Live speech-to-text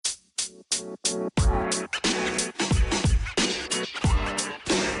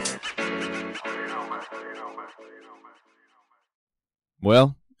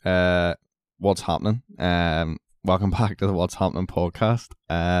Well, what's happening? Welcome back to the What's Happening podcast.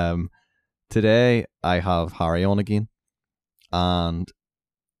 Today I have Harry on again, and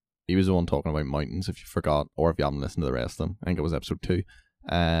he was the one talking about mountains, if you forgot, or if you haven't listened to the rest of them. I think it was episode 2.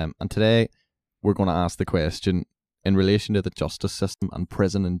 And today we're going to ask the question, in relation to the justice system and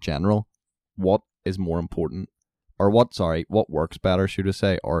prison in general, what is more important, or what works better, should I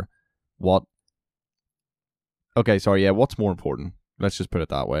say, or what's more important? Let's just put it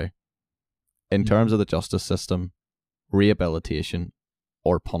that way. In terms of the justice system, rehabilitation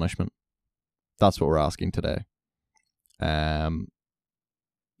or punishment? That's what we're asking today. So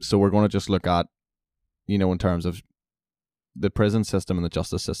we're going to just look at, in terms of the prison system and the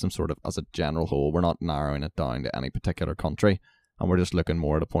justice system sort of as a general whole. We're not narrowing it down to any particular country, and we're just looking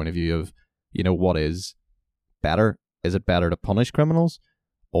more at a point of view of, what is better? Is it better to punish criminals,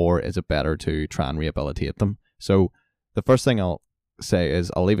 or is it better to try and rehabilitate them? So the first thing I'll say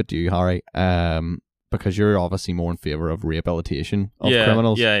is, I'll leave it to you, Harry, because you're obviously more in favour of rehabilitation of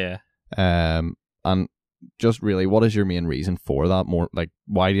criminals. Yeah. And just really, what is your main reason for that? More like,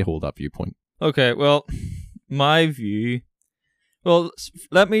 why do you hold that viewpoint? Okay, well, my view... Well,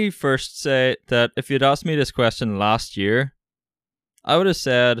 let me first say that if you'd asked me this question last year, I would have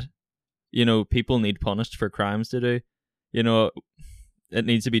said, people need punished for crimes they do. It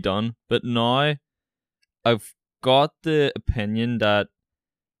needs to be done. But now, I've got the opinion that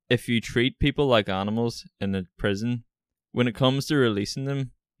if you treat people like animals in a prison, when it comes to releasing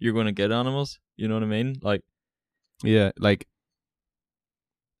them, you're going to get animals. You know what I mean? Yeah,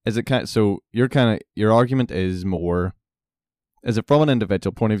 is it kind of, so your argument is more, is it from an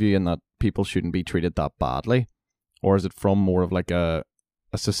individual point of view in that people shouldn't be treated that badly, or is it from more of like a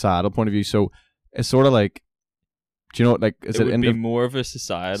societal point of view? So it's sort of like, do you know, is it would be more of a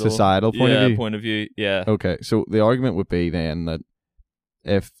societal point of view? Yeah. Okay, so the argument would be then that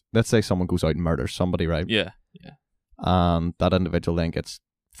if, let's say, someone goes out and murders somebody, right? Yeah. And that individual then gets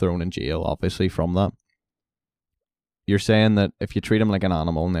thrown in jail, obviously, from that. You're saying that if you treat him like an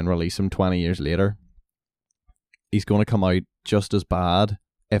animal and then release him 20 years later, he's going to come out just as bad,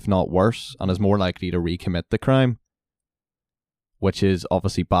 if not worse, and is more likely to recommit the crime, which is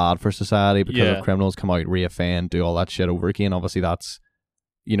obviously bad for society, because if criminals come out, reoffend, do all that shit over again, obviously that's,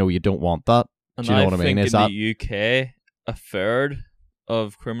 you don't want that. And do you know what I mean? Is that in the UK, a third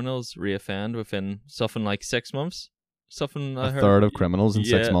of criminals reoffend within something like 6 months? Something I heard. A third of criminals in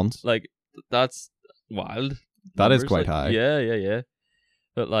 6 months? That's wild. That numbers. Is quite high. Yeah.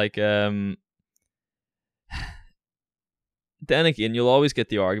 But then again, you'll always get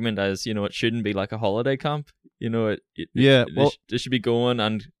the argument as, it shouldn't be like a holiday camp. It should be going,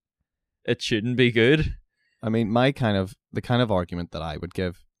 and it shouldn't be good. I mean, the kind of argument that I would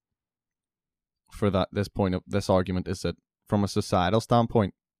give for this argument is that from a societal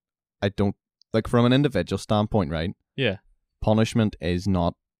standpoint, I don't, from an individual standpoint, right? Yeah. Punishment is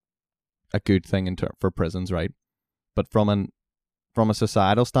not a good thing for prisons, right? But from a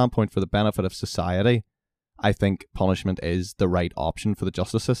societal standpoint, for the benefit of society, I think punishment is the right option for the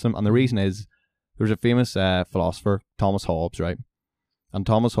justice system. And the reason is, there's a famous philosopher, Thomas Hobbes, right? And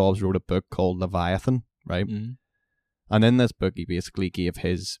Thomas Hobbes wrote a book called Leviathan, right? Mm-hmm. And in this book, he basically gave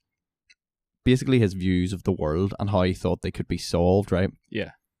his views of the world and how he thought they could be solved, right?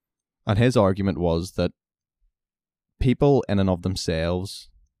 Yeah. And his argument was that people in and of themselves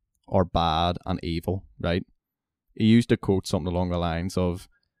are bad and evil, right? He used to quote something along the lines of,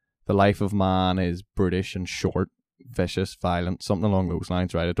 the life of man is brutish and short, vicious, violent, something along those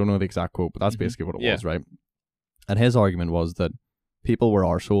lines, right? I don't know the exact quote, but that's basically what it was, right? And his argument was that people were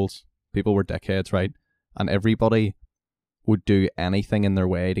arseholes, people were dickheads, right? And everybody would do anything in their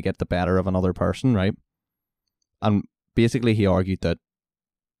way to get the better of another person, right? And basically he argued that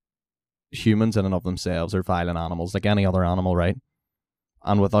humans in and of themselves are violent animals, like any other animal, right?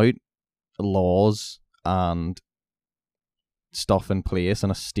 And without laws and stuff in place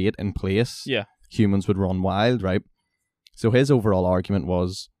and a state in place, humans would run wild, right? So his overall argument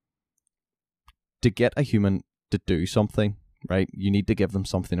was, to get a human to do something, right, you need to give them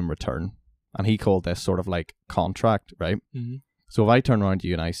something in return. And he called this sort of like contract, right? Mm-hmm. So if I turn around to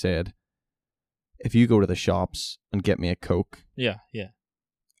you and I said, if you go to the shops and get me a Coke,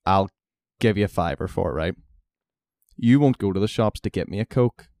 I'll give you $5 for it, right? You won't go to the shops to get me a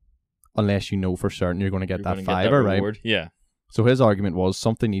Coke unless you know for certain you're going to get that $5, right? Yeah. So his argument was,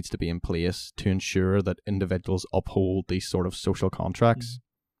 something needs to be in place to ensure that individuals uphold these sort of social contracts.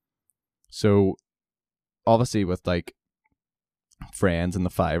 Mm-hmm. So obviously with friends in the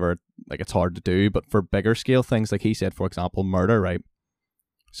fiver, like it's hard to do. But for bigger scale things, like he said, for example, murder, right?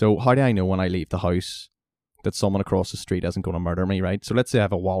 So how do I know when I leave the house that someone across the street isn't going to murder me, right? So let's say I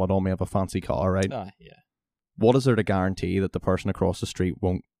have a wallet on me, I have a fancy car, right? Yeah. What is there to guarantee that the person across the street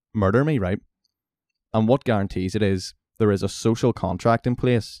won't murder me, right? And what guarantees it is there is a social contract in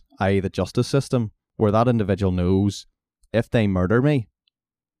place, i.e. the justice system, where that individual knows if they murder me,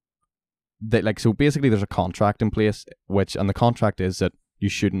 they, like, so basically there's a contract in place, and the contract is that you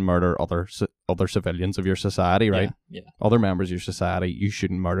shouldn't murder other civilians of your society, right? Yeah. Other members of your society, you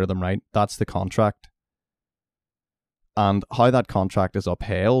shouldn't murder them, right? That's the contract. And how that contract is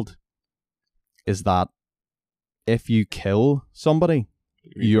upheld is that if you kill somebody,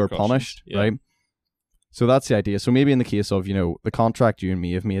 you're punished, right? So that's the idea. So maybe in the case of, the contract you and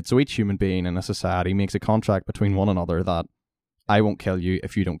me have made, so each human being in a society makes a contract between one another that I won't kill you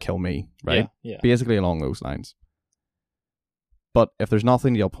if you don't kill me, right? Yeah. Basically along those lines. But if there's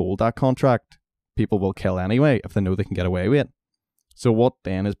nothing to uphold that contract, people will kill anyway if they know they can get away with it. So what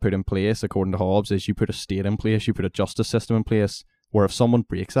then is put in place, according to Hobbes, is you put a state in place, you put a justice system in place, where if someone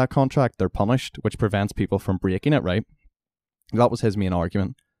breaks that contract, they're punished, which prevents people from breaking it, right? That was his main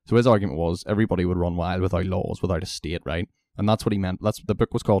argument. So his argument was everybody would run wild without laws, without a state, right? And that's what he meant. The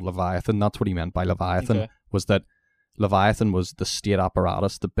book was called Leviathan. That's what he meant by Leviathan, was that Leviathan was the state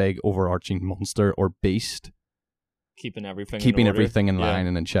apparatus, the big overarching monster or beast. Keeping everything in line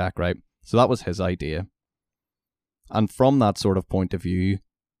and in check, right? So that was his idea. And from that sort of point of view,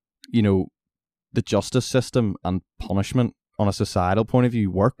 the justice system and punishment on a societal point of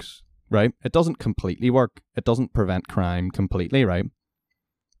view works, right? It doesn't completely work. It doesn't prevent crime completely, right?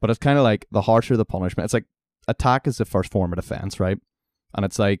 But it's kind of like the harsher the punishment. It's like attack is the first form of defense, right? And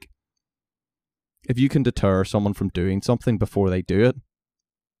it's like if you can deter someone from doing something before they do it,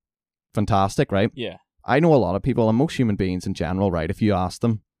 fantastic, right? Yeah. I know a lot of people, and most human beings in general, right? If you ask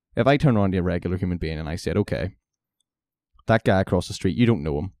them, if I turn around to a regular human being and I said, okay, that guy across the street, you don't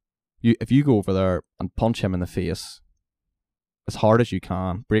know him. If you go over there and punch him in the face as hard as you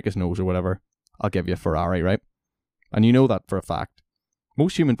can, break his nose or whatever, I'll give you a Ferrari, right? And you know that for a fact.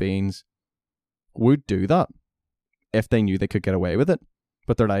 Most human beings would do that if they knew they could get away with it.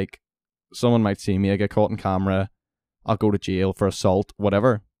 But they're like, someone might see me, I get caught on camera, I'll go to jail for assault,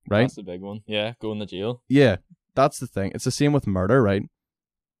 whatever, right? That's the big one. Yeah, go in the jail. Yeah, that's the thing. It's the same with murder, right?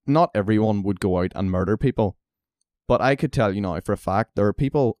 Not everyone would go out and murder people. But I could tell you now for a fact, there are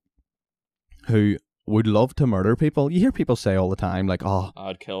people who would love to murder people. You hear people say all the time, like, oh, I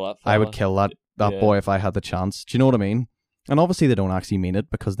would kill that fella. I would kill that boy if I had the chance. Do you know what I mean? And obviously they don't actually mean it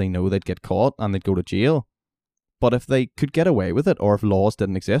because they know they'd get caught and they'd go to jail. But if they could get away with it, or if laws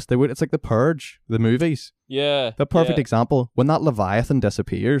didn't exist, they would. It's like The Purge, the movies. Yeah. The perfect example. When that Leviathan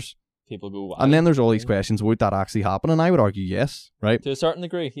disappears, people go wild. And then there's all these questions, would that actually happen? And I would argue yes, right? To a certain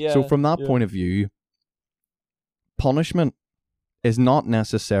degree, yeah. So from that point of view, punishment is not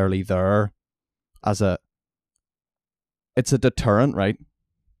necessarily there as it's a deterrent, right?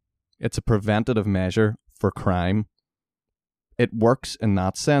 It's a preventative measure for crime. It works in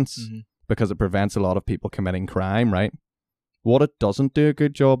that sense because it prevents a lot of people committing crime, right? What it doesn't do a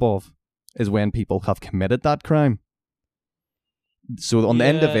good job of is when people have committed that crime. So on the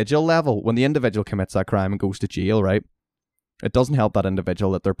individual level, when the individual commits that crime and goes to jail, right? It doesn't help that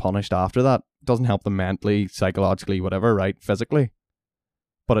individual that they're punished after that. It doesn't help them mentally, psychologically, whatever, right? Physically.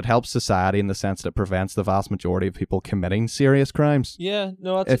 But it helps society in the sense that it prevents the vast majority of people committing serious crimes. Yeah,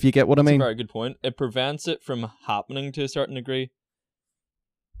 no, if you get what I mean. That's a very good point. It prevents it from happening to a certain degree.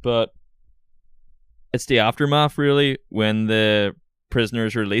 But it's the aftermath, really, when the prisoner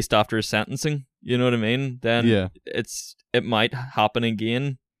is released after sentencing. You know what I mean? Then it might happen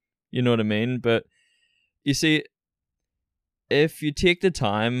again. You know what I mean? But you see, if you take the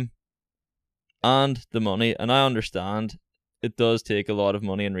time and the money, and I understand it does take a lot of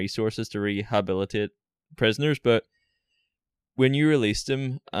money and resources to rehabilitate prisoners, but when you release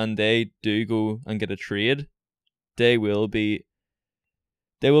them and they do go and get a trade, they will be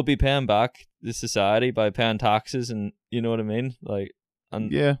paying back the society by paying taxes, and you know what I mean? Like,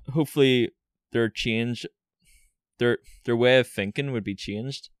 and hopefully their way of thinking would be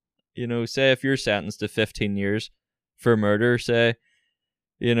changed. You know, say if you're sentenced to 15 years for murder, say,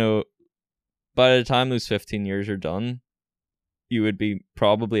 you know, by the time those 15 years are done, you would be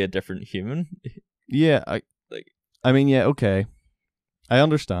probably a different human. Yeah, okay. I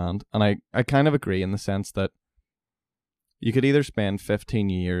understand, and I kind of agree in the sense that you could either spend 15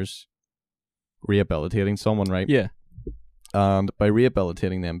 years rehabilitating someone, right? Yeah. And by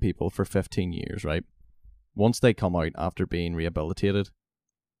rehabilitating them people for 15 years, right? Once they come out after being rehabilitated,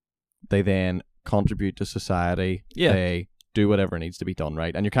 they then contribute to society. Yeah. They do whatever needs to be done,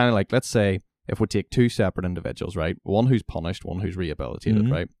 right? And you're kind of like, let's say if we take two separate individuals, right? One who's punished, one who's rehabilitated,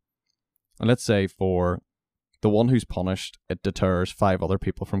 right? And let's say for the one who's punished, it deters 5 other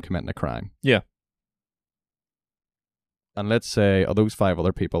people from committing a crime. Yeah. And let's say of those 5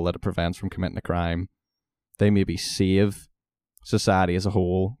 other people that it prevents from committing a crime, they maybe save society as a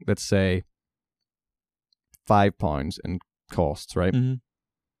whole, let's say £5 in costs, right? And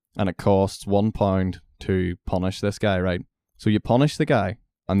it costs £1 to punish this guy, right? So you punish the guy,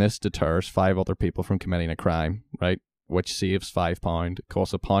 and this deters 5 other people from committing a crime, right? Which saves £5. It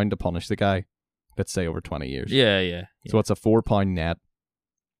costs £1 to punish the guy, let's say over 20 years. Yeah. So it's a £4 net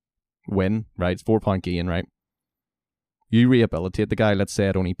win, right? It's £4 gain, right? You rehabilitate the guy, let's say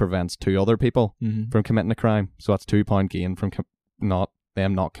it only prevents 2 other people from committing a crime. So that's £2 gain from not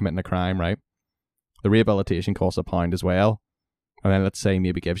committing a crime, right? The rehabilitation costs £1 as well. And then let's say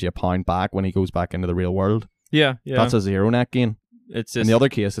maybe gives you £1 back when he goes back into the real world. Yeah. That's a 0 net gain. It's in the other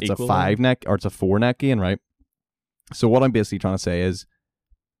case, it's a 5 net, or it's a 4 net gain, right? So what I'm basically trying to say is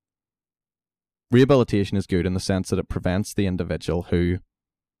rehabilitation is good in the sense that it prevents the individual who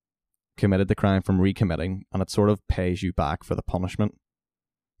committed the crime from recommitting, and it sort of pays you back for the punishment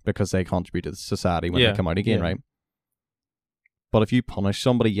because they contribute to the society when they come out again, right? But if you punish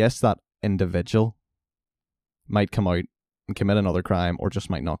somebody, yes, that individual might come out and commit another crime or just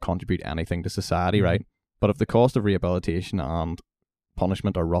might not contribute anything to society, right? But if the cost of rehabilitation and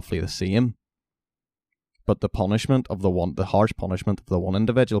punishment are roughly the same, but the punishment of the harsh punishment of the one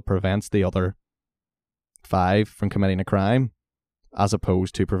individual prevents the other 5 from committing a crime, as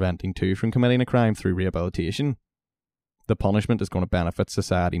opposed to preventing 2 from committing a crime through rehabilitation, the punishment is going to benefit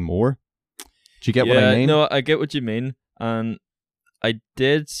society more. Do you get what I mean? No, I get what you mean. And I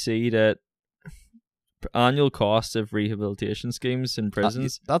did see that annual cost of rehabilitation schemes in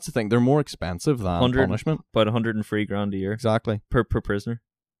prisons. That's the thing. They're more expensive than punishment. About $103,000 a year. Exactly. Per prisoner.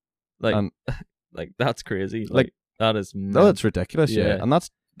 Like, like that's crazy. Like that is. No, that's ridiculous. Yeah, and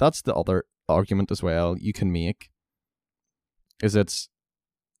that's the other argument as well you can make. Is it's,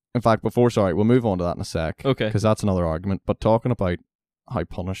 in fact, we'll move on to that in a sec. Okay. Because that's another argument. But talking about how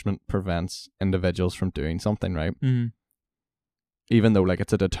punishment prevents individuals from doing something, right? Even though, like,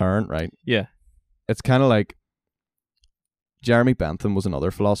 it's a deterrent, right? Yeah. It's kind of like Jeremy Bentham was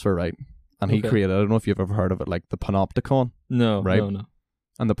another philosopher, right? And he created, I don't know if you've ever heard of it, like the panopticon. No, right? No.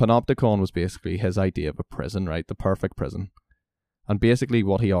 And the panopticon was basically his idea of a prison, right? The perfect prison. And basically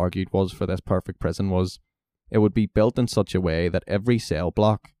what he argued was for this perfect prison was it would be built in such a way that every cell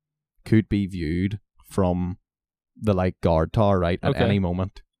block could be viewed from the, like, guard tower, right? At any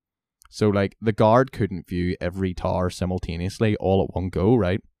moment. So, like, the guard couldn't view every tower simultaneously all at one go,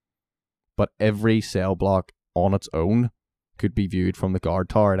 right? But every cell block on its own could be viewed from the guard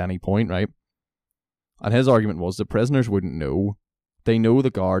tower at any point, right? And his argument was the prisoners wouldn't know. They know the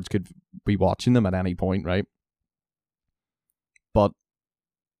guards could be watching them at any point, right? But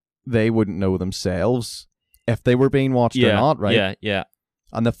they wouldn't know themselves if they were being watched or not, right? Yeah.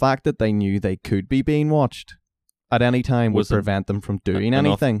 And the fact that they knew they could be being watched at any time would prevent them from doing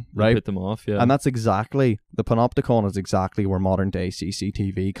anything, right? Put them off, yeah. And that's exactly, the panopticon is exactly where modern day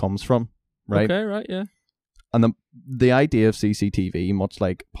CCTV comes from, right? Okay, right, yeah. And the idea of CCTV, much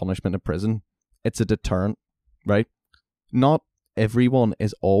like punishment in prison, it's a deterrent, right? Not everyone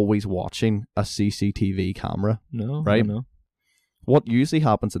is always watching a CCTV camera, right? No. What usually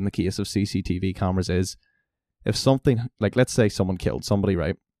happens in the case of CCTV cameras is if something, like, let's say someone killed somebody,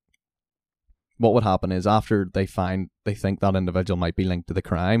 right? What would happen is after they think that individual might be linked to the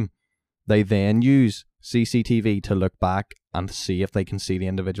crime, they then use CCTV to look back and see if they can see the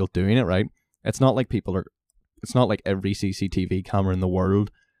individual doing it, right? It's not like every CCTV camera in the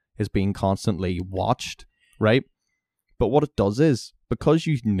world is being constantly watched, right? But what it does is, because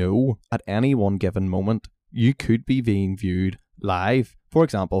you know at any one given moment, you could be being viewed live. For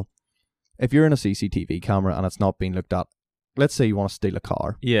example, if you're in a CCTV camera and it's not being looked at, let's say you want to steal a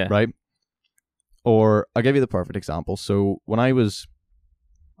car, right? Or I'll give you the perfect example. So when I was,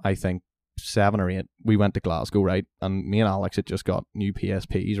 I think, 7 or 8, we went to Glasgow, right? And me and Alex had just got new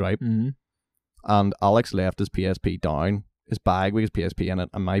PSPs, right? And Alex left his PSP down, his bag with his PSP in it,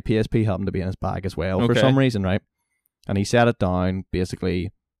 and my PSP happened to be in his bag as well for some reason, right? And he set it down,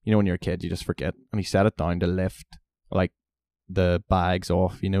 basically, you know, when you're a kid, you just forget. And he set it down to lift, like, the bags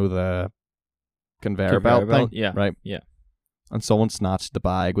off, you know, the conveyor belt thing, right? Yeah. And someone snatched the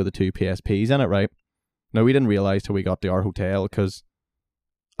bag with the 2 PSPs in it, right? Now, we didn't realise till we got to our hotel, because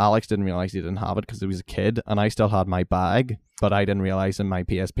Alex didn't realise he didn't have it because he was a kid, and I still had my bag, but I didn't realise that my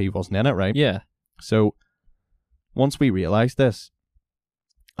PSP wasn't in it, right? Yeah. So, once we realised this,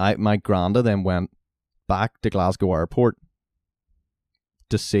 my granda then went back to Glasgow Airport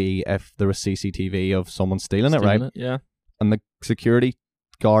to see if there was CCTV of someone stealing it, right? Yeah. And the security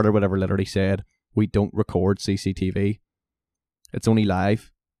guard or whatever literally said, we don't record CCTV. It's only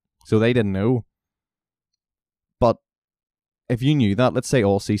live. So they didn't know. But if you knew that, let's say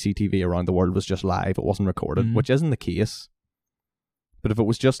all CCTV around the world was just live, it wasn't recorded, which isn't the case. But if it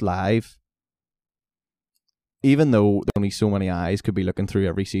was just live, even though only so many eyes could be looking through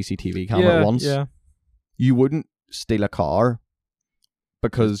every CCTV camera at once, you wouldn't steal a car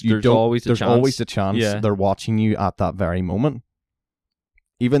because there's always a chance they're watching you at that very moment.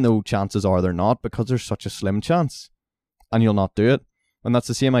 Even though chances are they're not, because there's such a slim chance, and you'll not do it. And that's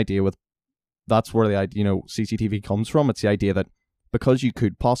the same idea with, that's where the idea, CCTV comes from. It's the idea that because you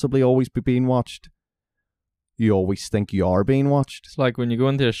could possibly always be being watched, you always think you are being watched. It's like when you go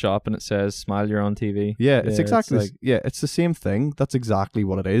into a shop and it says, smile, you're on TV. Yeah, it's exactly, it's the same thing. That's exactly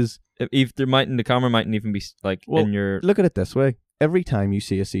what it is. If the camera mightn't even be like in your... Look at it this way. Every time you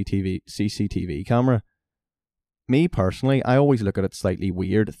see a CCTV camera, me personally, I always look at it slightly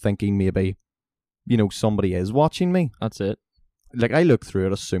weird, thinking maybe, somebody is watching me. That's it. Like, I look through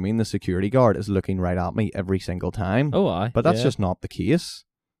it assuming the security guard is looking right at me every single time. Oh, aye. But that's just not the case.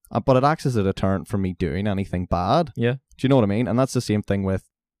 But it acts as a deterrent from me doing anything bad. Yeah. Do you know what I mean? And that's the same thing with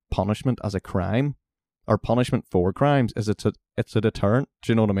punishment as a crime, or punishment for crimes. It's a deterrent.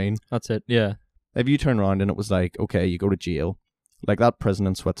 Do you know what I mean? That's it. Yeah. If you turn around and it was like, okay, you go to jail, like that prison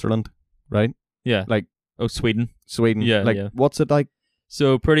in Switzerland, right? Yeah. Like, Sweden. Yeah. Like, what's it like?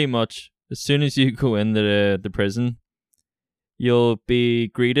 So pretty much, as soon as you go into the prison, you'll be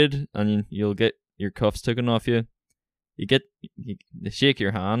greeted and you'll get your cuffs taken off you. They shake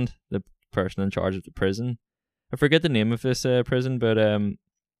your hand, the person in charge of the prison. I forget the name of this prison, but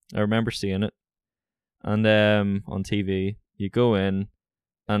I remember seeing it. And on TV, you go in,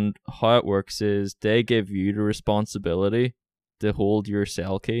 and how it works is they give you the responsibility to hold your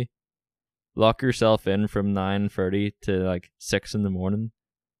cell key. Lock yourself in from 9:30 to like 6 in the morning.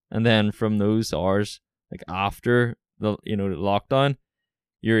 And then from those hours, like after the lockdown,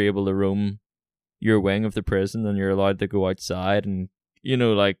 you're able to roam your wing of the prison, and you're allowed to go outside and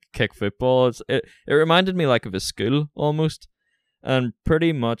like kick football. It reminded me like of a school almost. And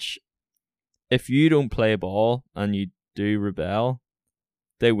pretty much, if you don't play ball and you do rebel,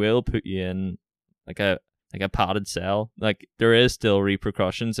 they will put you in like a padded cell. Like, there is still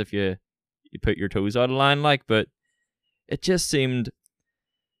repercussions if you put your toes out of line, but it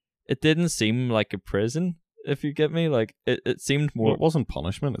didn't seem like a prison. If you get me, like it seemed more. Well, it wasn't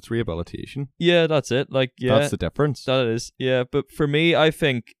punishment; it's rehabilitation. Yeah, that's it. Like, yeah, that's the difference. That is, yeah. But for me, I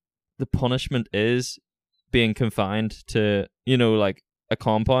think the punishment is being confined to like a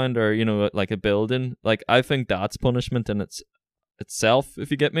compound or like a building. Like, I think that's punishment in itself.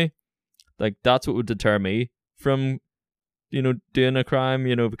 If you get me, like, that's what would deter me from doing a crime.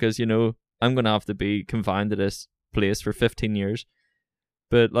 Because I'm gonna have to be confined to this place for 15 years.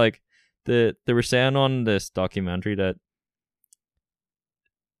 But like. They were saying on this documentary that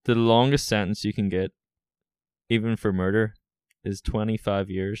the longest sentence you can get, even for murder, is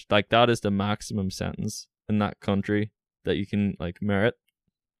 25 years. Like, that is the maximum sentence in that country that you can like merit.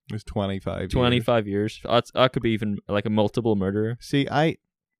 It's 25 years. 25 years. That could be even like a multiple murderer. See, I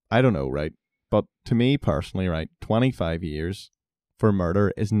don't know, right? But to me personally, right, 25 years for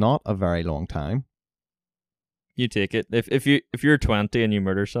murder is not a very long time. You take it. If you're 20 and you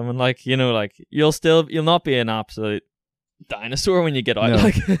murder someone, like you'll not be an absolute dinosaur when you get out.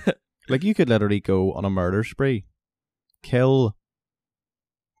 No. Like, you could literally go on a murder spree, kill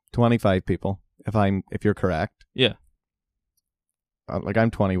 25 people. If you're correct, yeah. Like,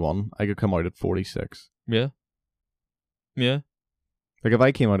 I'm 21, I could come out at 46. Yeah. Yeah. Like, if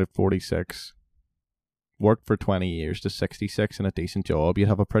I came out at 46, worked for 20 years to 66 in a decent job, you'd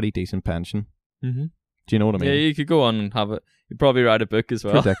have a pretty decent pension. Mm-hmm. Do you know what I mean? Yeah, you could go on and have it. You'd probably write a book as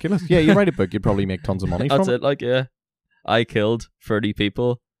well. It's ridiculous. Yeah, you write a book, you'd probably make tons of money from it. That's it. Like, yeah, I killed 30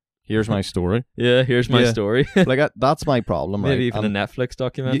 people. Here's my story. Yeah, here's my story. Like, that's my problem, right? Maybe even a Netflix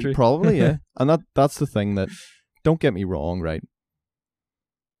documentary. Probably, yeah. And that's the thing that, don't get me wrong, right?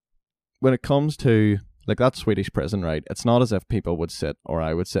 When it comes to, like, that Swedish prison, right? It's not as if people would sit, or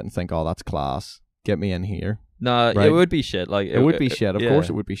I would sit and think, oh, that's class. Get me in here. Nah, right? It would be shit. Like, it would be shit. Of course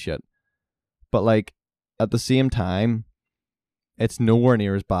it would be shit. But, like, at the same time, it's nowhere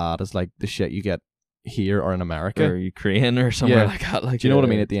near as bad as like the shit you get here or in America or Ukraine or somewhere like that. Like, do you know what I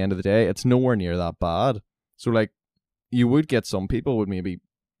mean? At the end of the day, it's nowhere near that bad. So like, you would get some people would maybe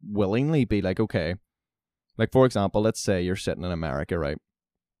willingly be like, okay, like, for example, let's say you're sitting in America, right?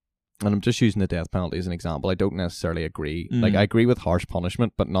 And I'm just using the death penalty as an example. I don't necessarily agree. Like, I agree with harsh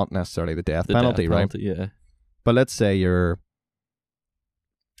punishment, but not necessarily the death penalty, right? Yeah. But let's say you're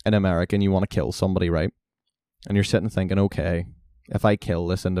in America and you want to kill somebody, right? And you're sitting thinking, okay, if I kill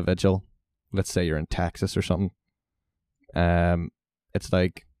this individual, let's say you're in Texas or something, it's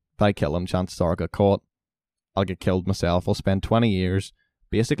like, if I kill him, chances are I'll get caught. I'll get killed myself. I'll spend 20 years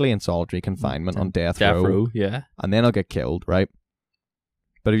basically in solitary confinement on death row. Yeah. And then I'll get killed, right?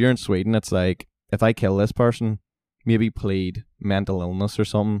 But if you're in Sweden, it's like, if I kill this person, maybe plead mental illness or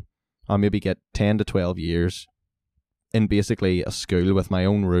something, I'll maybe get 10 to 12 years in basically a school with my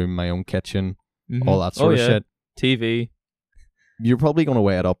own room, my own kitchen, all that sort of shit. TV. You're probably going to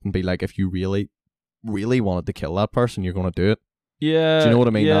weigh it up and be like, if you really, really wanted to kill that person, you're going to do it. Yeah. Do you know what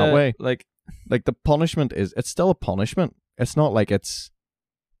I mean that way? Like the punishment it's still a punishment. It's not like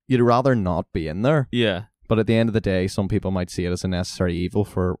you'd rather not be in there. Yeah. But at the end of the day, some people might see it as a necessary evil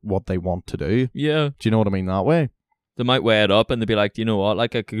for what they want to do. Yeah. Do you know what I mean that way? They might weigh it up and they'd be like, you know what,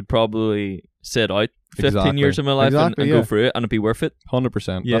 like I could probably sit out 15 years of my life and go through it and it'd be worth it.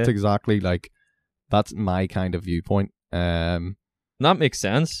 100%. Yeah. That's exactly that's my kind of viewpoint. That makes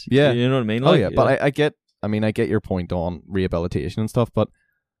sense. Yeah. You know what I mean? Like, but I get your point on rehabilitation and stuff, but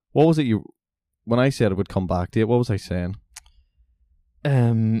what was it when I said it would come back to you, what was I saying?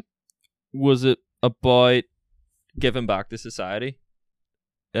 Was it about giving back to society?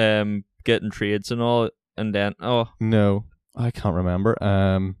 Getting trades and all, and then no, I can't remember.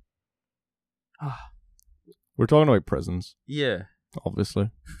 We're talking about prisons. Yeah.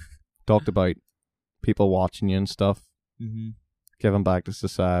 Obviously. Talked about people watching you and stuff. Mm-hmm. Giving back to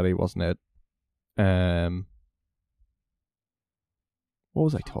society, wasn't it? What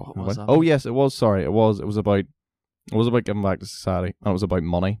was I talking about? Oh yes, it was. Sorry, it was about giving back to society, and it was about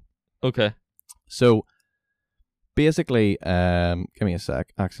money. Okay. So basically, give me a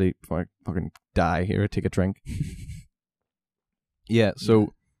sec. Actually, before I fucking die here, take a drink. Yeah.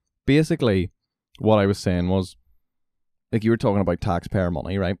 So basically, what I was saying was, like, you were talking about taxpayer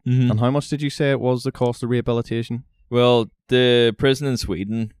money, right? Mm-hmm. And how much did you say it was the cost of rehabilitation? Well, the prison in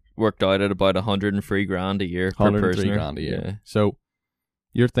Sweden worked out at about 103 grand a year per prisoner. 103 grand a year. Yeah. So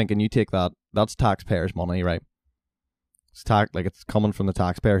you're thinking, you take that's taxpayers' money, right? It's it's coming from the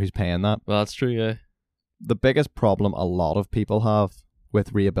taxpayer who's paying that. Well, that's true, yeah. The biggest problem a lot of people have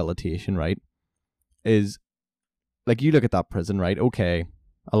with rehabilitation, right, is, like, you look at that prison, right? Okay,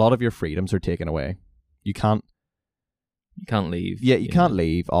 a lot of your freedoms are taken away. You can't leave. Yeah, you can't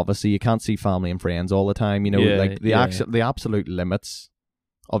leave. Obviously, you can't see family and friends all the time. You know, the absolute limits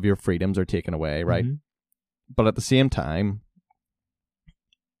of your freedoms are taken away, right? Mm-hmm. But at the same time,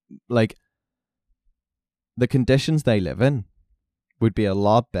 like, the conditions they live in would be a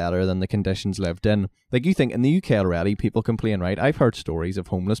lot better than the conditions lived in. Like, you think in the UK already, people complain, right? I've heard stories of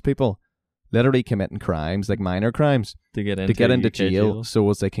homeless people literally committing crimes, like minor crimes, to get into jail so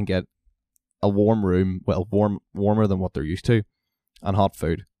as they can get a warm room, warmer than what they're used to, and hot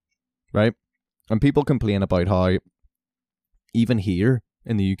food, right? And people complain about how even here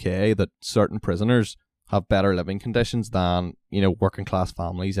in the UK that certain prisoners have better living conditions than, working class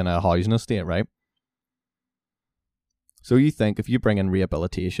families in a housing estate, right? So you think if you bring in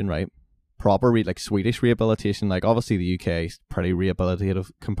rehabilitation, right, proper like Swedish rehabilitation, like obviously the UK is pretty rehabilitative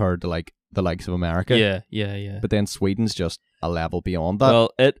compared to like the likes of America. Yeah. But then Sweden's just a level beyond that.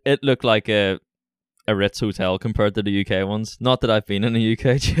 Well, it looked like a Ritz hotel compared to the UK ones. Not that I've been in a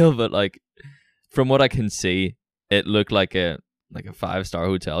UK jail, but like from what I can see, it looked like a 5-star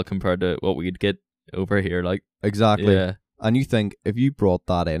hotel compared to what we'd get over here. Like, exactly. Yeah. And you think if you brought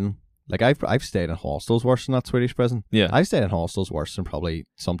that in, like I've stayed in hostels worse than that Swedish prison. Yeah. I've stayed in hostels worse than probably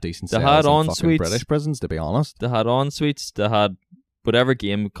some decent They cells had in en fucking suites. British prisons, to be honest. They had en-suites. They had whatever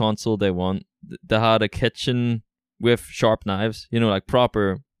game console they want. They had a kitchen with sharp knives. Like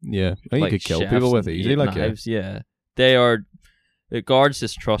proper. Yeah, I think like you could kill people with easy, like knives. Yeah, they are. The guards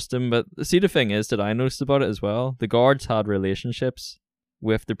just trust them. But see, the thing is that I noticed about it as well. The guards had relationships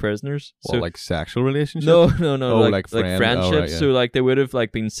with the prisoners. What, like sexual relationships? No. Oh, like friendships. Oh, right, yeah. So like they would have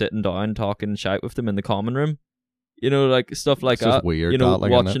like been sitting down talking shite with them in the common room. Like stuff like it's that. Just weird.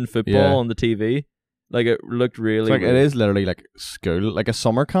 Watching football on the TV. Like it looked really. It's like weird. It is literally like school, like a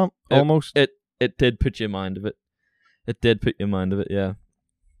summer camp almost. It did put you in mind of it. It did put you in mind of it. Yeah.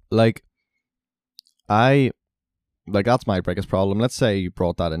 Like, that's my biggest problem. Let's say you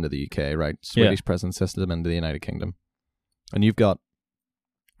brought that into the UK, right? Swedish prison system into the United Kingdom, and you've got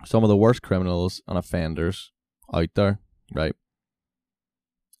some of the worst criminals and offenders out there, right?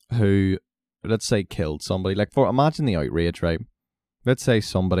 Who, let's say, killed somebody. Like, imagine the outrage, right? Let's say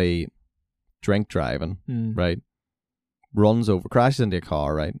somebody drink driving, right? Crashes into a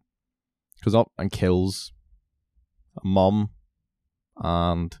car, right? Goes up and kills a mum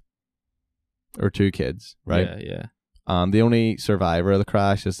and or 2 kids, right? Yeah. and the only survivor of the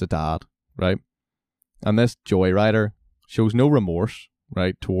crash is the dad, right? And this joyrider shows no remorse,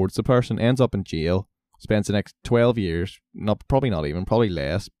 right, towards the person, ends up in jail, spends the next 12 years, probably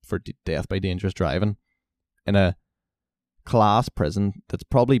less, for death by dangerous driving, in a class prison that's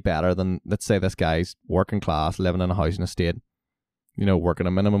probably better than, let's say, this guy's working class, living in a housing estate, working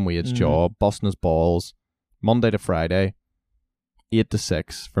a minimum wage job, busting his balls, Monday to Friday, 8 to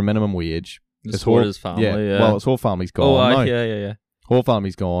 6 for minimum wage. His family, yeah. Well, his whole family's gone now. Yeah. Whole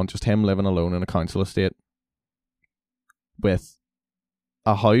family's gone, just him living alone in a council estate with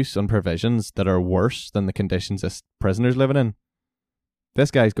a house and provisions that are worse than the conditions this prisoner's living in.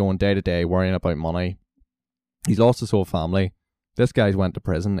 This guy's going day to day worrying about money. He's lost his whole family. This guy's went to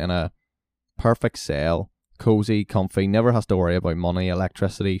prison in a perfect cell, cozy, comfy, never has to worry about money,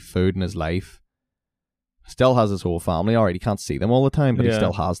 electricity, food in his life. Still has his whole family. Alright, he can't see them all the time, but he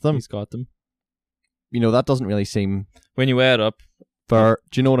still has them. He's got them. That doesn't really seem... When you weigh it up... fair.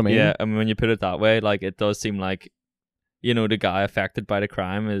 Do you know what I mean? Yeah, I mean, when you put it that way, like, it does seem like, the guy affected by the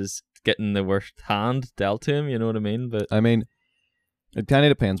crime is getting the worst hand dealt to him, you know what I mean? But I mean, it kind of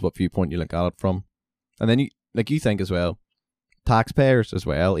depends what viewpoint you look at it from. And then you think as well, taxpayers as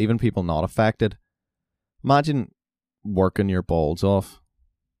well, even people not affected. Imagine working your balls off,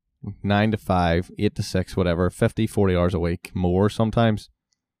 9 to 5, 8 to 6, whatever, 50, 40 hours a week, more sometimes,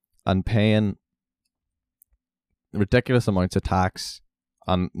 and paying ridiculous amounts of tax,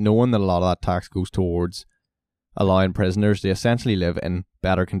 and knowing that a lot of that tax goes towards allowing prisoners to essentially live in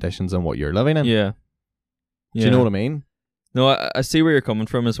better conditions than what you're living in. Yeah. Do you know what I mean? No, I see where you're coming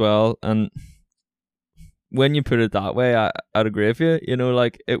from as well, and when you put it that way, I'd agree with you.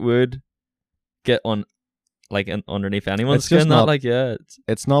 Like, it would get on, like, underneath anyone's skin.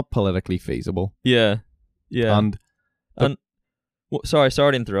 It's not politically feasible. Yeah. And sorry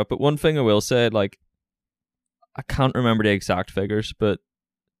to interrupt, but one thing I will say, like, I can't remember the exact figures, but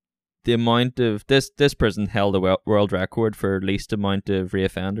the amount of this prison held a world record for least amount of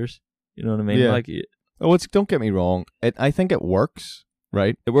reoffenders. You know what I mean? Yeah. Like, don't get me wrong. I think it works,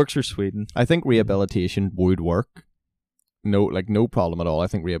 right? It works for Sweden. I think rehabilitation would work. No problem at all. I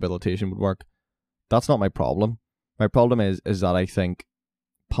think rehabilitation would work. That's not my problem. My problem is that I think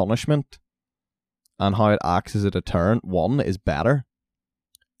punishment and how it acts as a deterrent, one, is better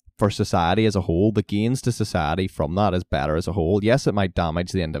for society as a whole. The gains to society from that is better as a whole. Yes, it might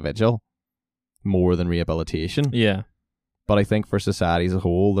damage the individual more than rehabilitation. Yeah. But I think for society as a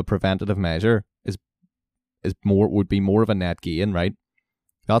whole, the preventative measure would be more of a net gain, right?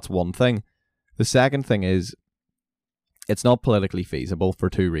 That's one thing. The second thing is, it's not politically feasible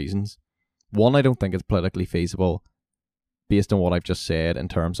for two reasons. One, I don't think it's politically feasible based on what I've just said in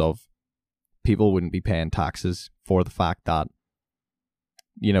terms of people wouldn't be paying taxes for the fact that,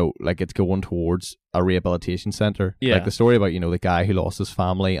 like, it's going towards a rehabilitation centre. Yeah. Like the story about, the guy who lost his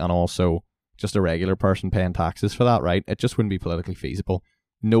family, and also just a regular person paying taxes for that, right? It just wouldn't be politically feasible.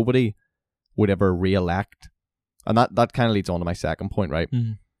 Nobody would ever re-elect. And that kind of leads on to my second point, right?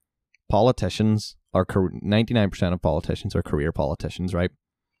 Mm. Politicians 99% of politicians are career politicians, right?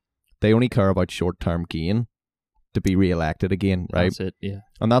 They only care about short-term gain to be re-elected again, right? That's it, yeah.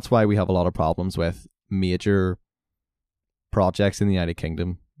 And that's why we have a lot of problems with major projects in the United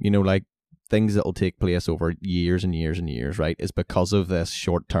Kingdom. Like things that will take place over years and years and years, right? Is because of this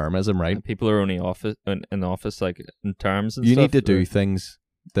short-termism, right? And people are only in office, like, in terms and you stuff. need to do things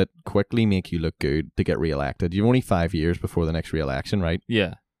that quickly make you look good to get re-elected. You've only 5 years before the next re-election, right?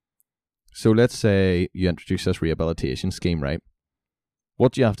 Yeah. So let's say you introduce this rehabilitation scheme, right?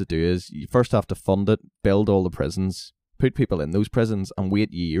 What you have to do is you first have to fund it, build all the prisons, put people in those prisons, and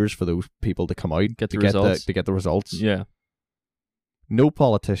wait years for those people to come out to get the results. Yeah. No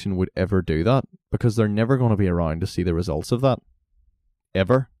politician would ever do that because they're never going to be around to see the results of that.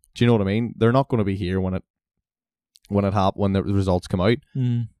 Ever. Do you know what I mean? They're not going to be here when the results come out.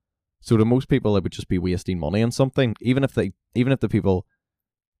 Mm. So to most people, it would just be wasting money on something, even if the people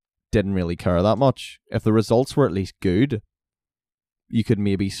didn't really care that much. If the results were at least good, you could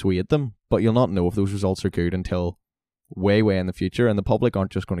maybe sway them, but you'll not know if those results are good until way in the future, and the public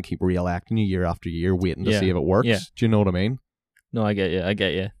aren't just going to keep re-electing you year after year waiting to see if it works. Yeah. Do you know what I mean? No, I get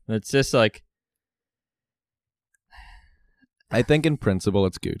you. It's just like, I think in principle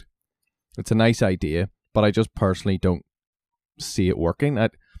it's good. It's a nice idea, but I just personally don't see it working.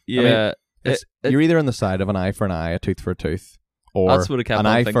 You're either on the side of an eye for an eye, a tooth for a tooth, or that's what I kept an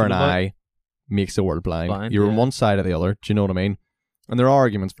on eye thinking for an about. eye makes the world blind. You're on one side or the other. Do you know what I mean? And there are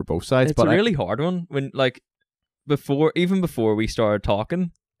arguments for both sides. It's but a really hard one. When, like, before we started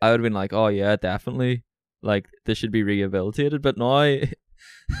talking, I would have been like, oh yeah, definitely, like, this should be rehabilitated. But now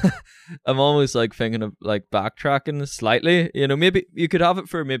I'm almost like thinking of like backtracking slightly. You know, maybe you could have it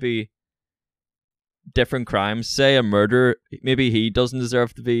for maybe different crimes. Say a murder, maybe he doesn't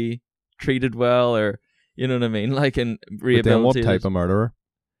deserve to be treated well, or you know what I mean, like in But then what rehabilitation. type of murderer?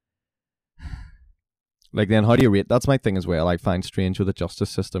 Like, then how do you rate? That's my thing as well. I find strange with the justice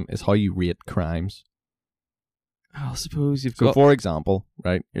system is how you rate crimes. I suppose you've So, got. for example,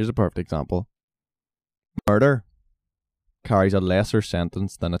 right, here's a perfect example. Murder carries a lesser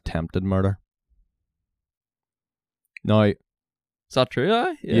sentence than attempted murder. Now, Is that true?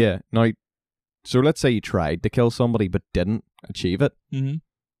 yeah. Now, so let's say you tried to kill somebody but didn't achieve it. Mm-hmm.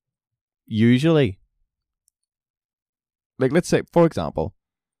 Usually, like, let's say, for example,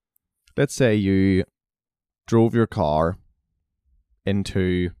 let's say you drove your car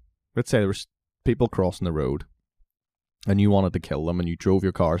into, let's say there was people crossing the road and you wanted to kill them and you drove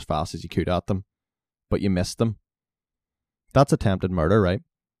your car as fast as you could at them, but you missed them. That's attempted murder, right?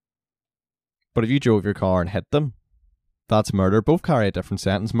 But if you drove your car and hit them, that's murder. Both carry a different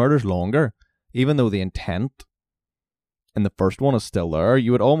sentence. Murder's longer, even though the intent in the first one is still there.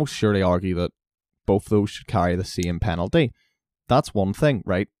 You would almost surely argue that both those should carry the same penalty. That's one thing,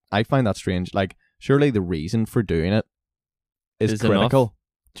 right? I find that strange. Like, surely the reason for doing it is critical. Enough.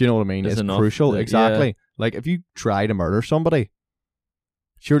 Do you know what I mean? Is It's enough crucial. Exactly. yeah. Like, if you try to murder somebody,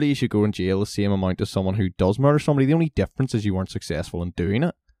 surely you should go in jail the same amount as someone who does murder somebody. The only difference is you weren't successful in doing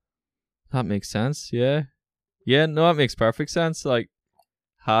it. That makes sense. Yeah. Yeah. No, that makes perfect sense. Like,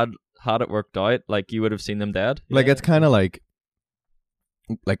 had it worked out, like you would have seen them dead. Like, Yeah. it's kind of like,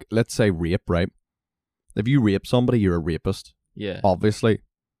 let's say rape, right? If you rape somebody, you're a rapist, Yeah. obviously.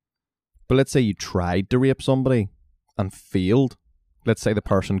 But let's say you tried to rape somebody and failed. Let's say the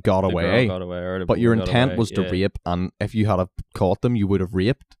person got The away, girl got away, or the but your boy got intent away, was to yeah. rape, and if you had have caught them, you would have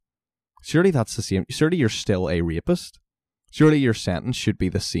raped. Surely that's the same. Surely you're still a rapist. Surely your sentence should be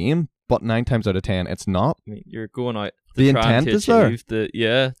the same, but 9 times out of 10, it's not. I mean, you're going out. The trying intent to is there. achieve The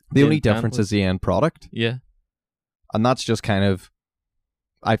The only intent difference was- is the end product. Yeah. And that's just kind of,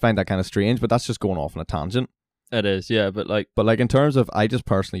 I find that kind of strange, but that's just going off on a tangent. It is. Yeah, but like, But like in terms of, I just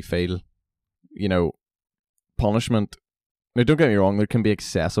personally feel, you know, punishment. Now, don't get me wrong, there can be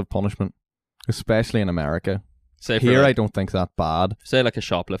excessive punishment, especially in America. say for Here, I like, don't think that bad. say like a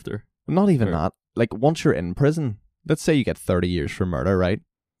shoplifter. Not even Or- that. Like, once you're in prison, let's say you get 30 years for murder, right?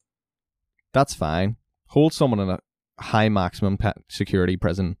 That's fine. Hold someone in a high maximum security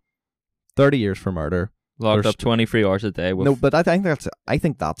prison, 30 years for murder. Locked There's- up 23 hours a day with. No, but I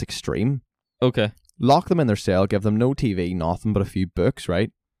think that's extreme. Okay. Lock them in their cell, give them no TV, nothing but a few books,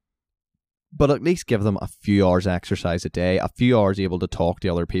 right? But at least give them a few hours exercise a day, a few hours able to talk to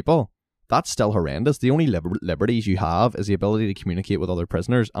other people. That's still horrendous. The only liberties you have is the ability to communicate with other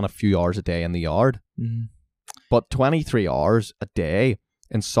prisoners and a few hours a day in the yard. Mm. But 23 hours a day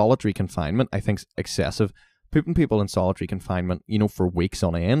in solitary confinement, I think, is excessive. Putting people in solitary confinement, you know, for weeks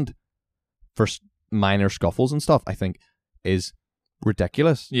on end, for minor scuffles and stuff, I think is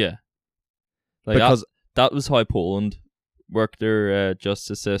ridiculous. Yeah. Like Because that was how Poland worked their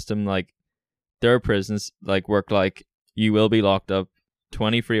justice system. Like, their prisons like work like you will be locked up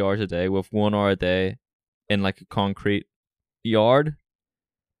 23 hours a day with 1 hour a day in like a concrete yard.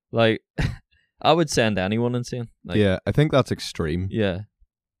 Like, I would send anyone insane. Like, yeah, I think that's extreme. Yeah.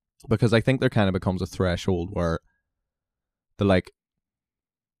 Because I think there kind of becomes a threshold where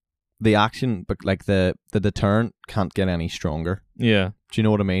the action, but like the deterrent can't get any stronger. Yeah. Do you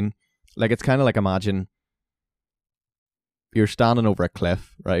know what I mean? Like, it's kind of like, imagine you're standing over a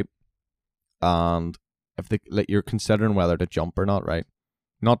cliff, right? And if you're considering whether to jump or not, right?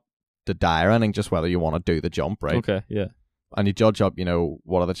 Not to die or anything, just whether you want to do the jump, right? Okay. Yeah. And you judge up, you know,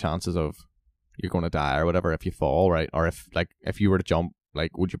 what are the chances of you're going to die or whatever if you fall, right? Or if you were to jump,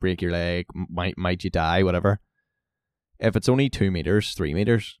 like, would you break your leg? Might you die? Whatever. If it's only 2 meters, 3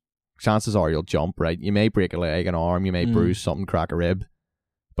 meters, chances are you'll jump, right? You may break a leg, an arm, you may bruise something, crack a rib.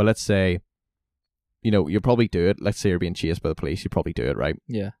 But let's say, you know, you'll probably do it. Let's say you're being chased by the police, you'll probably do it, right?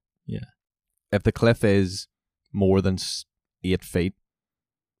 Yeah. Yeah. If the cliff is more than 8 feet,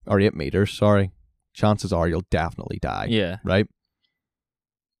 or 8 meters, sorry, chances are you'll definitely die. Yeah. Right?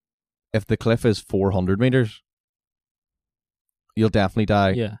 If the cliff is 400 meters, you'll definitely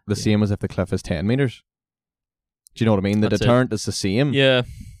die. Yeah. The same as if the cliff is 10 meters. Do you know what I mean? The That's it. deterrent is the same. Yeah.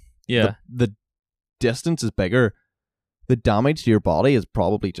 Yeah. The distance is bigger. The damage to your body is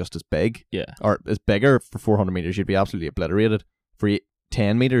probably just as big. Yeah. Or is bigger. For 400 meters, you'd be absolutely obliterated. For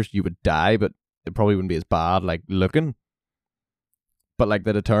 10 meters, you would die, but it probably wouldn't be as bad, like, looking. But, like,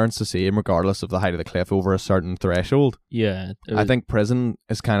 the deterrent's the same regardless of the height of the cliff over a certain threshold. Yeah. I think prison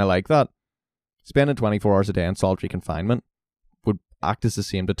is kind of like that. Spending 24 hours a day in solitary confinement would act as the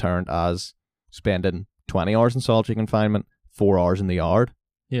same deterrent as spending 20 hours in solitary confinement, 4 hours in the yard.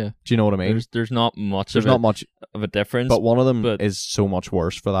 Yeah. Do you know what I mean? There's not much There's of not it, much, of a difference. but one of them but- is so much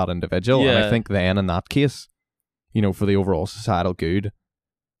worse for that individual. And I Yeah. think then in that case, you know, for the overall societal good,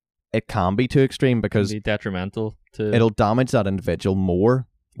 it can be too extreme because be detrimental to it'll damage that individual more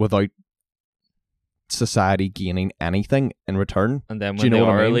without society gaining anything in return. and then Do you when know they what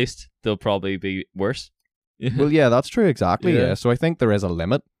I are mean? released, they'll probably be worse. Well, yeah, that's true, exactly. Yeah. Yeah. So I think there is a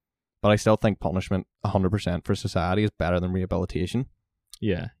limit, but I still think punishment 100% for society is better than rehabilitation.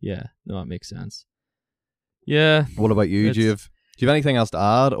 Yeah. No, that makes sense. Yeah. What about you? Do you have anything else to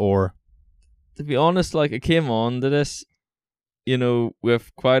add, or? To be honest, like I came on to this, you know,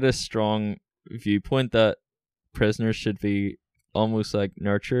 with quite a strong viewpoint that prisoners should be almost like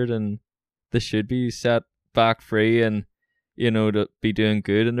nurtured and they should be set back free and, you know, to be doing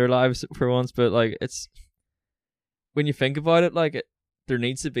good in their lives for once. But like, it's when you think about it, like there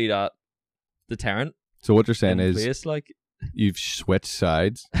needs to be that deterrent. So what you're saying in is place, like you've switched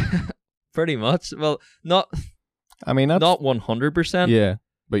sides. pretty much. Well, not I mean, that's, not 100%. yeah,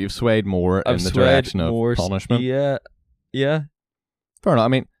 but you've swayed more I've in the swayed direction of more punishment. Yeah. Fair enough. I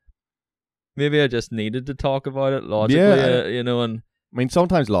mean, Maybe I just needed to talk about it logically, Yeah. you know, and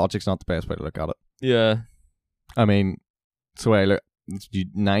sometimes logic's not the best way to look at it. yeah. I mean, it's the way I look.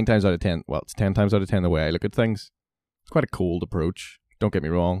 9 times out of 10, well, it's 10 times out of 10 the way I look at things. It's quite a cold approach. Don't get me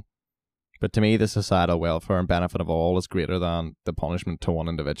wrong. But to me, the societal welfare and benefit of all is greater than the punishment to one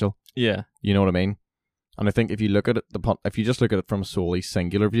individual. Yeah. You know what I mean? And I think if you look at it, if you just look at it from a solely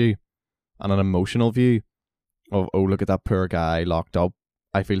singular view and an emotional view of, oh, look at that poor guy locked up,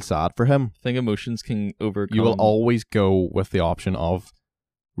 I feel sad for him. I think emotions can overcome. You will always go with the option of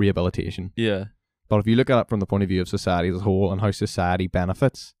rehabilitation. Yeah. But if you look at it from the point of view of society as a whole and how society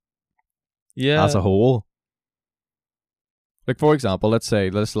benefits Yeah. as a whole, like for example, let's say,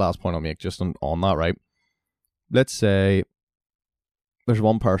 this is the last point I'll make just on that, right? Let's say there's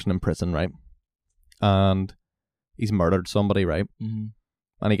one person in prison, right? And he's murdered somebody, right? Mm-hmm.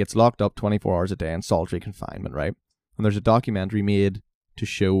 And he gets locked up 24 hours a day in solitary confinement, right? And there's a documentary made to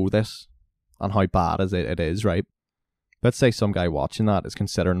show this and how bad it is, right? Let's say some guy watching that is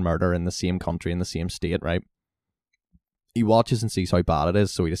considering murder in the same country, in the same state, right? He watches and sees how bad it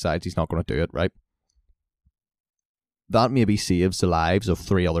is, so he decides he's not going to do it, right? That maybe saves the lives of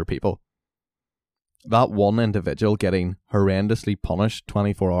 3 other people. That one individual getting horrendously punished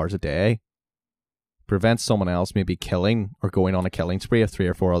 24 hours a day prevents someone else maybe killing or going on a killing spree of 3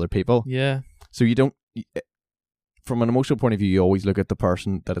 or 4 other people. Yeah. So you don't, from an emotional point of view, you always look at the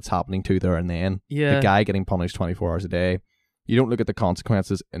person that it's happening to there and then. Yeah. The guy getting punished 24 hours a day. You don't look at the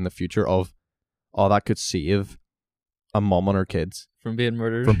consequences in the future of, oh, that could save a mum and her kids From being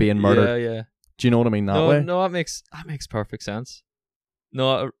murdered. Yeah. Do you know what I mean that way? No, that makes perfect sense.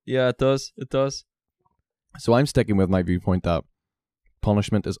 No, yeah, it does. It does. So I'm sticking with my viewpoint that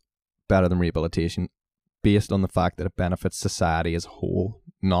punishment is better than rehabilitation based on the fact that it benefits society as a whole,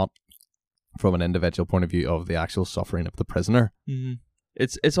 not from an individual point of view of the actual suffering of the prisoner. Mm-hmm.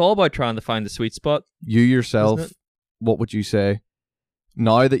 It's all about trying to find the sweet spot. You yourself, Isn't it? what would you say?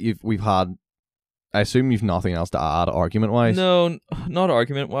 Now that we've had, I assume you've nothing else to add argument wise. No, not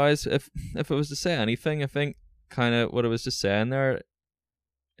argument wise. If I was to say anything, I think kind of what I was just saying there,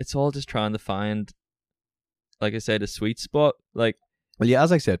 it's all just trying to find, like I said, a sweet spot. Like, well, yeah,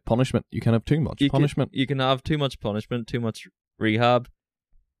 as I said, punishment. You can have too much punishment. You can have too much punishment, too much rehab.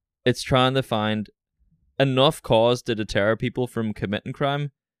 It's trying to find enough cause to deter people from committing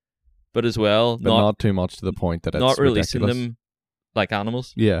crime, but as well, but not too much to the point that it's not releasing ridiculous. them like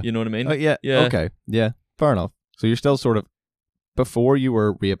animals. Yeah. You know what I mean? Yeah. Yeah. Okay. Yeah. Fair enough. So you're still sort of, before you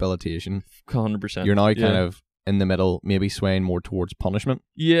were rehabilitation, 100%. you're now kind of in the middle, maybe swaying more towards punishment.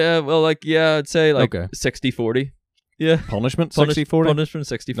 Yeah, well, like, yeah, I'd say like Okay. 60-40. Yeah. Punishment, 60-40? Punishment,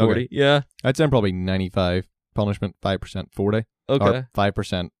 60-40. Okay. Yeah. I'd say probably 95 punishment, 5% 40. Okay. Or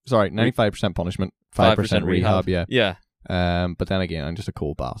 5%, sorry, 95% punishment, 5% rehab, yeah. Yeah. But then again, I'm just a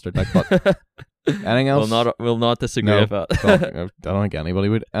cool bastard. Like, but anything else? We'll not disagree No. with that. Fuck, I don't think anybody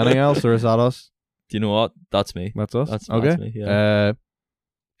would. Anything else, or is that us? Do you know what? That's me. That's us? That's okay. me, yeah.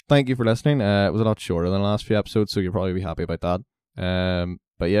 Thank you for listening. It was a lot shorter than the last few episodes, so you'll probably be happy about that.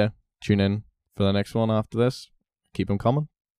 But yeah, tune in for the next one after this. Keep them coming.